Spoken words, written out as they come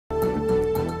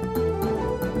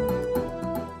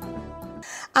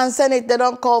And Senate, they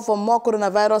don't call for more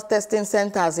coronavirus testing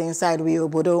centers inside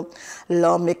Obodo.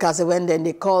 Lawmakers, when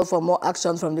they call for more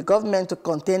action from the government to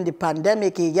contain the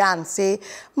pandemic, Yan say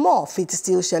more fit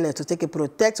still shell to take a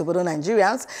protect Obodo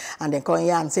Nigerians. And then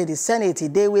Yan say the Senate,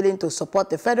 they willing to support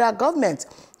the federal government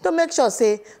to make sure,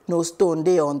 say, no stone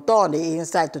they unturned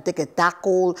inside to take a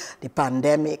tackle the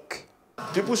pandemic.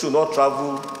 People should not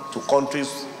travel to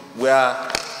countries where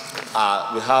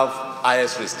we have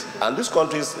highest risk. And these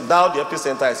countries, now the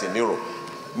epicenter is in Europe.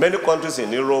 Many countries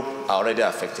in Europe are already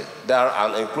affected. There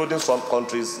are, including some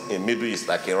countries in Middle East,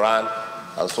 like Iran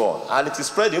and so on. And it is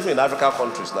spread even in African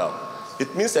countries now.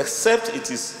 It means, except it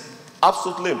is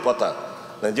absolutely important,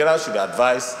 Nigerians should be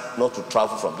advised not to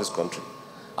travel from this country.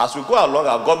 As we go along,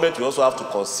 our government will also have to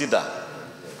consider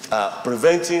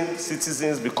preventing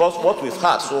citizens, because what we've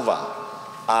had so far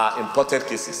are imported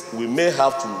cases. We may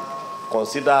have to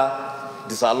consider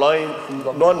disallowing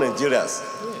non-Nigerians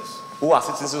who are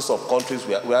citizens of countries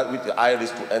with high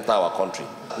risk to enter our country.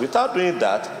 Without doing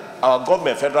that, our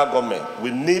government, federal government,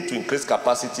 will need to increase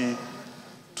capacity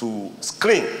to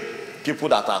screen people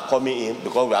that are coming in,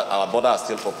 because our borders are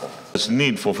still open. There's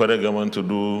need for federal government to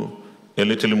do a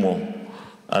little more,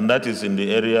 and that is in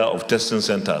the area of testing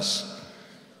centers.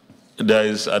 There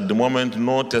is, at the moment,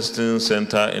 no testing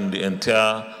center in the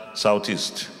entire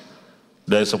Southeast.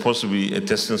 There is supposed to be a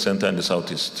testing center in the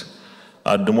Southeast.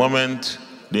 At the moment,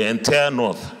 the entire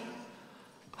North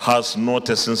has no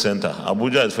testing center.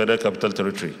 Abuja is Federal Capital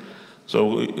Territory.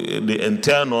 So the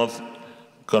entire North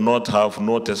cannot have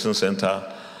no testing center.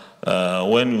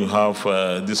 When you have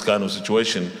this kind of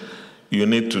situation, you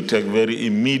need to take very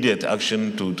immediate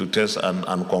action to test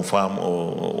and confirm,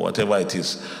 or whatever it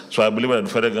is. So I believe that the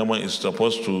federal government is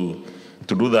supposed to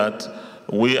do that.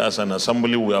 We as an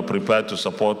assembly, we are prepared to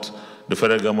support the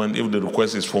federal government. If the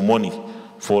request is for money,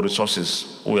 for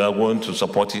resources, we are going to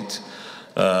support it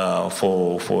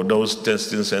for those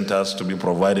testing centers to be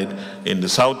provided in the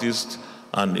Southeast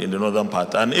and in the northern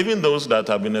part. And even those that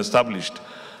have been established,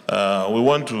 we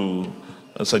want to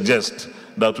suggest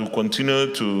that we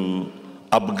continue to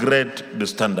upgrade the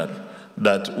standard,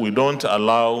 that we don't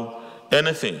allow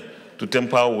anything to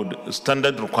tamper with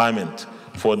standard requirement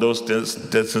for those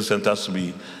testing centers to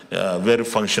be very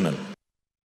functional.